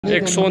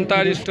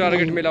139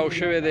 टारगेट मिलाओ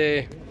शवे दे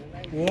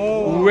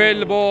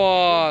well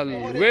ball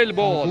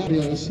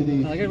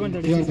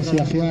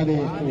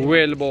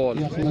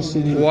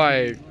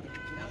wide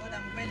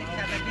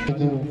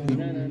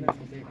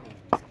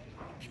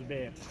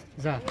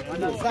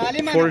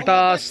full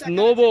toss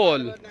no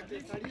ball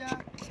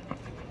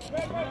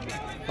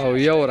और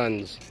यो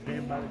runs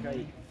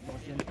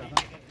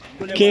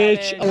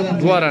catch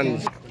 2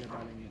 runs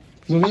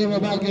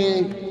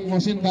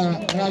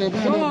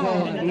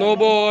no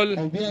ball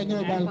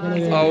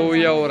और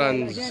यो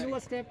रन्स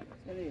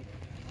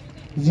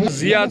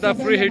ज्यादा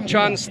फ्री हिट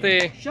चांस थे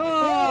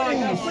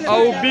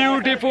और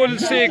ब्यूटीफुल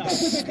 6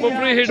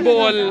 फ्री हिट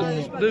बॉल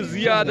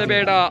ज्यादा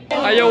बेटा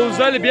आयो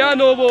जल बिया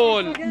नो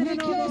बॉल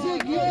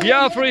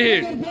बिया फ्री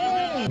हिट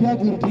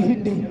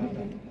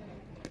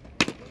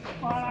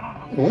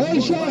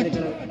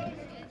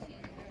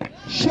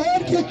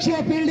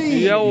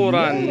यो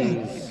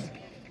runs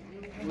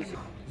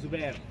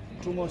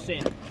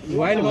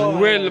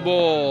well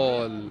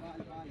ball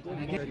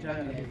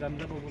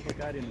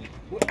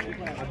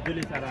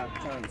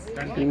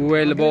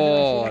well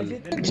ball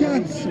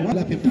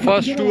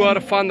first 2 और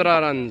 15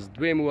 रन्स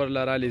द्वेम ओवर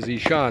लराली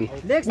जीशान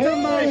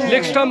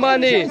लेग स्टंप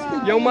बानी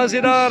यो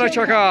मजेदार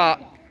चका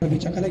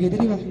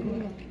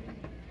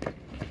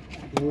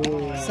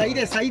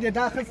सही दे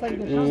दाखिल सही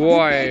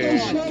वाइड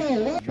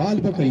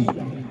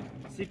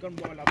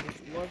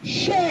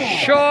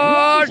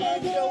शॉट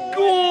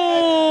गो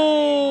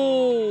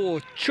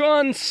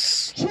चांस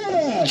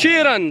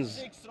 6 रन्स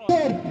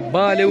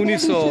बाल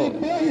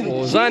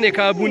 1900 जाने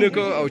काबू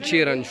को और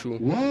 6 रन शू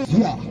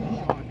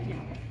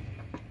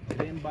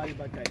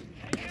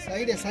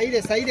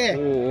सही दे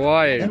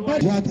वाइड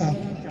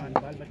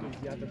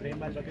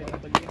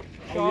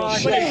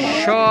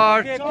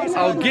शॉट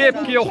और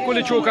गेप की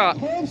कुल चौका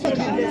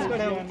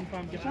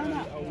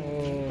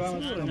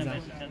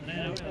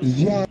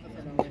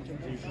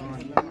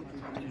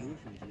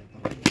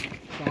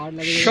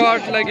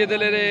शॉट लगे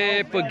दिले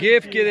रे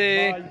गेप के दे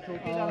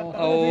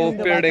और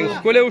पेडिंग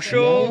कुले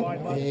शो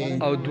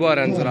और 2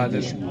 रन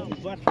रादल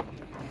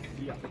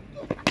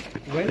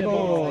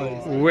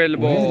well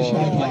ball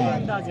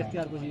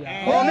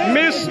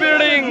miss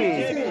fielding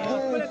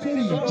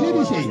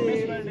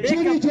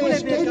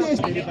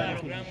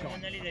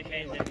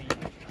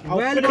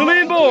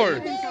clean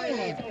board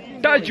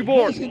touch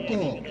board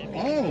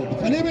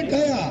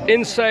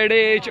inside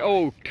as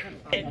out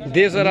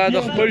दे जरा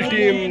दखल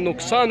टीम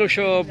नुकसान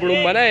शो बड़ो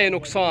मनाए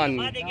नुकसान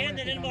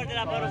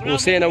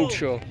हुसैन आउट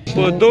शो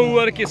 2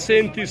 ओवर की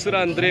 37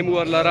 रन 3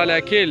 ओवर लरा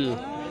किल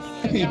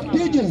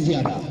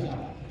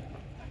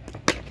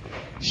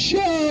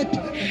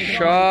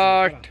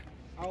शॉट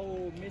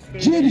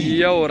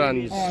यो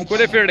रन्स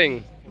कुले फील्डिंग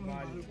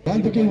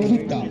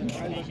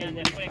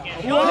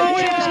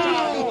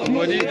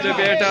वलीद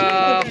बेटा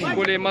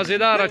कुले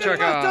मजेदार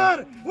चका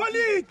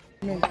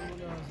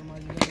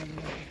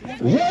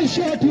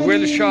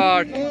वेल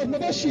शॉट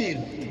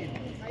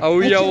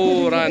और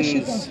यो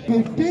रन्स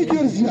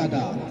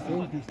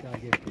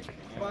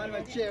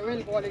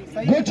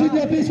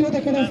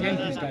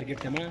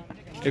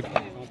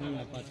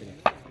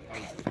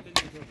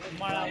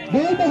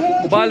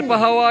बाल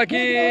पहावा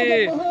की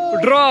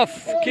ड्रॉप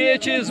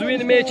कैचेस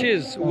विन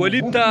मैचेस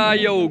वलिता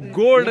यो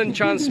गोल्डन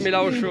चांस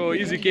मिलाओ show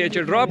easy catch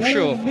drop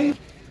show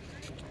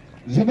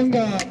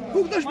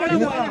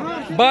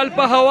बाल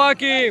पहावा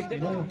की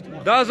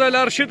दाजल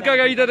अर्शिद का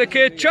गई द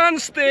कैच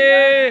चांस थे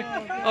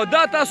और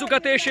दाता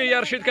सुकते शे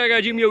अर्शिद का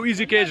जिम यो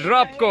इजी कैच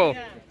ड्रॉप को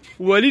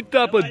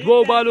वलिता पर 2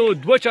 बालों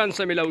 2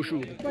 चांस मिलाओ show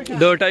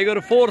the tiger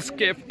force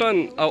captain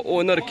और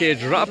ओनर कैच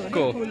ड्रॉप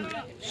को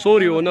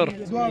सॉरी ओनर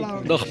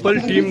द खपल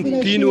टीम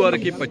 3 ओवर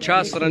की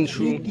 50 रन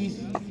शू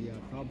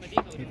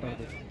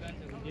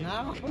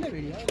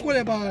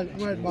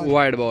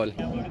वाइड बॉल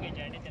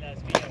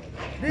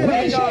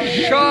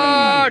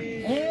शॉट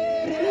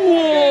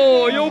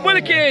यो बल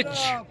कैच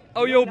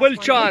और यो बल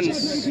चांस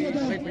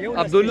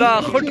अब्दुल्ला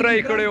खुद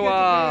ट्राई करे वा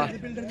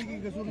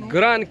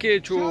ग्रान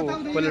कैच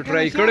पल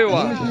ट्राई करे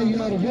वा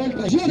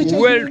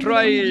वेल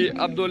ट्राई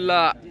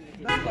अब्दुल्ला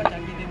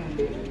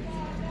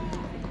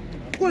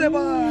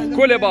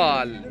कुले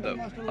बाल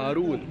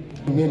हारून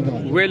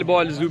well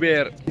ball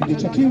Zubair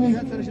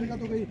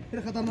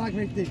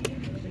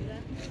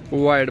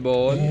wide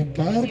ball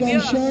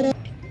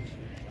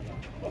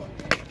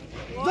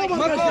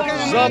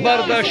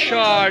जबरदस्त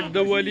शॉट द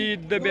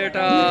वलीद द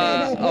बेटा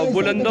और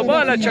बुलंद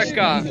बाला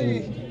चक्का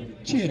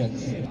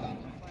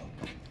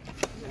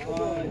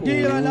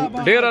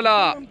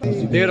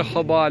डेर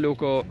खबालों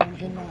को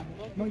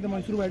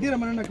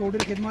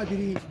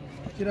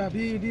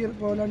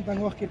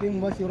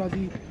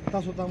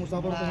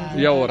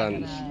यो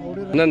रन्स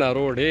ना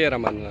रोड है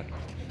Raman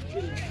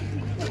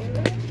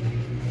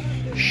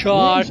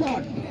shot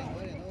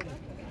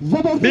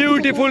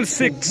beautiful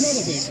 6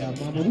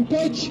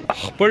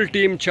 full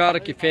team 4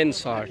 की फैन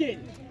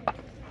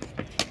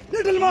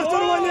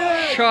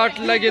शॉट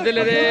लगे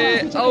दिले रे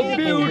और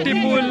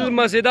ब्यूटीफुल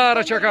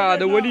मजेदार चका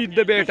द वलीद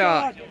द बेटा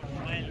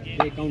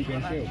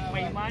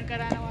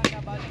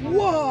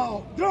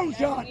Wow, drone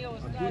shot.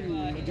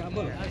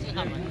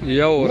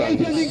 یو رن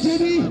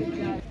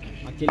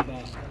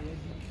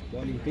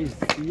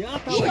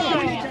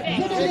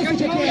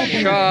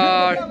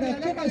شاٹ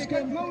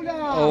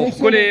او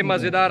ښکلې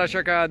مزیداره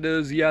چکه د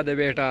زیاد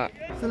بیټا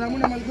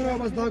سلامونه ملګرو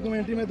بس دا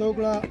کومنټي مې ته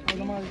وکړه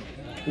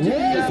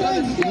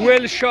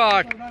ویل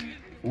شاٹ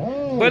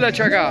بله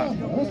چکه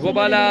دوه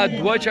بالا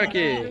دوه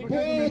چکې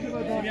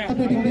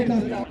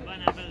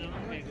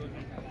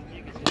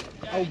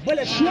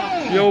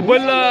یو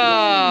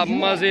بله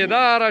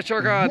مزیداره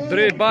چکه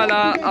درې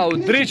بالا او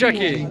درې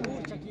چکې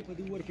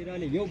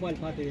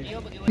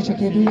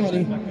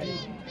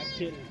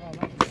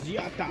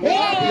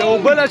یو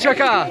بله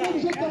چکه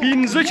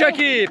پنځه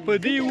چکې په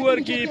دې اوور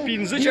کې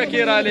پنځه چکې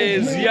راغلې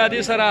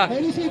زیادې سره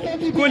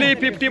ښکلې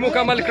 50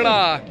 مکمل کړه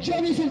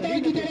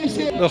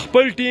د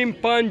خپل ټیم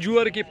 5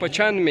 اوور کې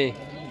 95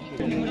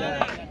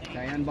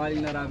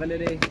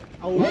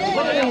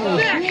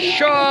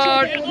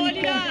 شاٹ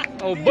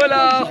او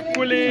بله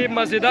ښکلې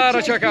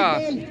مزیداره چکه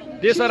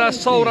دې سره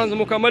 100 رنز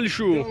مکمل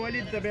شو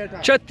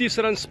 36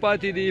 رنز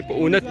پاتې دي په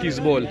 29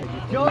 بول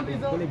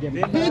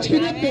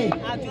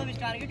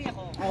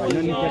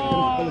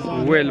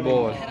ویل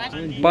بول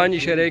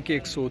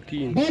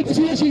 5.103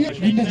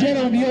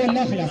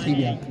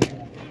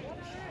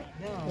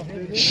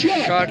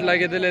 شاٹ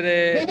لګېدلی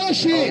دی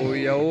او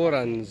یو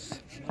رنز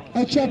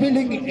अच्छा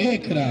फील्डिंग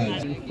एक रन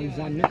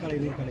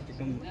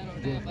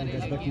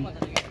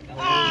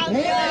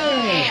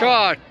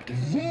शॉट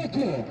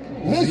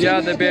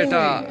ज्यादा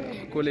बेटा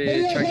कुले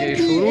छके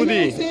शुरू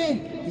दी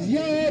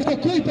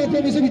कोई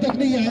परफॉर्मेंस अभी तक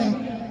नहीं आया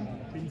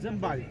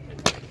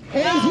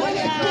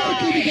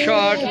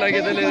शॉट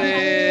लगे दले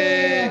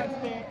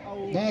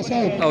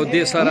او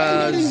دې سره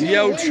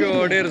زیات آوټ شو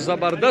ډېر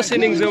زبردست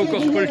اننګز یو کو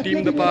خپل ټیم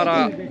د پاره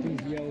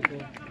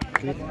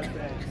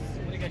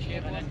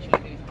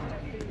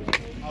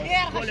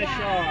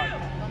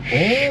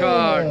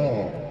شاٹ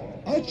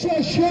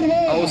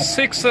او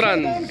 6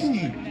 رن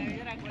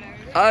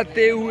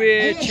आते हुए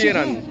 6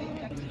 रन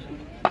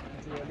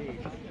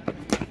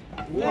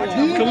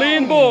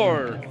क्लीन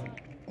बोर्ड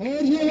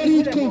और ये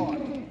वरीद को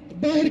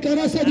बाहर का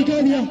रास्ता दिखा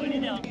दिया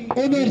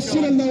उमर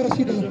सल्लल्लाहु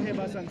अलैहि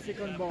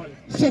वसल्लम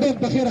सड़क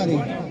बखेर आ रही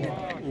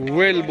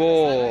वेल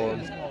बॉल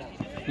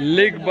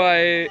लेग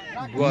बाय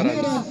 2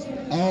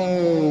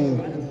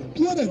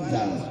 रन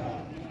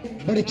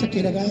बड़े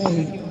छक्के लगाए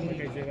हैं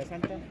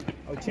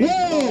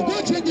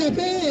good to the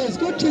base,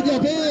 good to the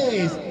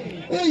base.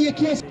 Oh, ये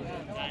क्या?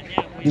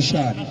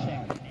 Nishad.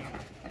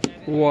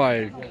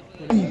 Wide.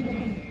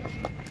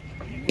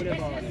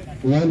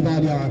 Well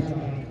done, yaar.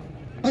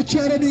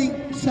 अच्छा रनिंग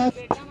साफ.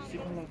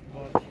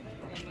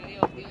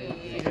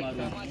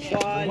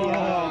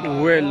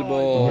 Well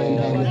ball.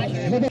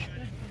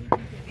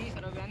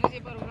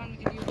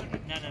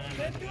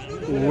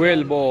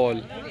 Well ball.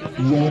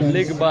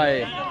 Leg by.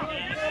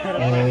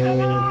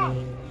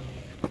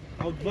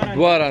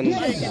 2 runs.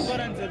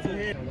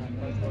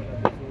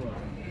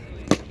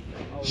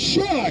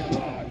 Shot.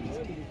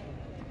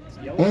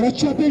 और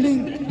अच्छा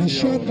फील्डिंग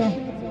शॉट का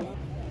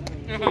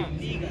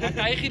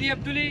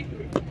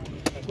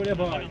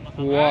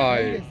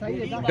wide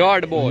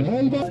dot ball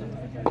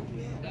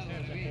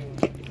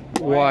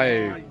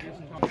wide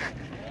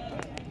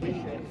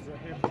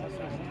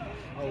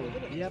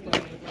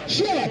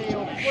shot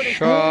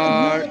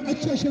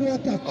अच्छा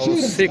शुरुआत था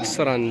 6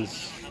 runs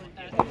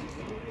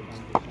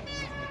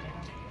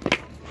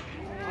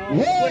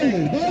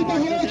बॉल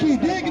बहावा की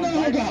देखना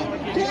होगा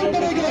कौन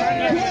करेगा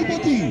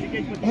गोलपति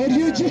और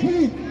ये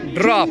जिहरी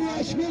ड्रॉप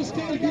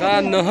دا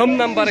 9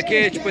 नंबर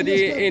कैच په دې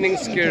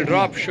اننګز کې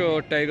ډراپ شو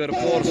ټایګر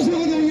فورس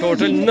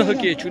ټوټل 9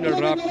 کیچونه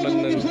ډراپ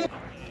کړل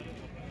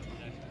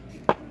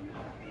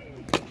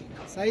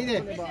صحیح دی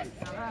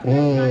او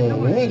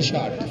ویل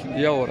شاٹ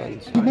یو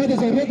رنز ماده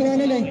ضرورت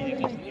رانه لای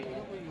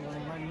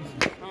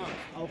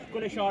او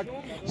کله شاٹ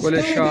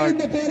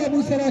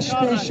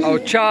او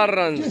 4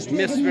 رنز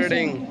مس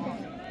فیلډینګ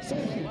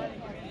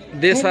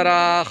د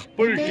سره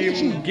خپل ټیم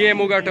گیم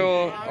وګټو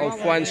او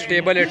فوان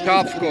سټیبل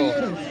ټاپ کو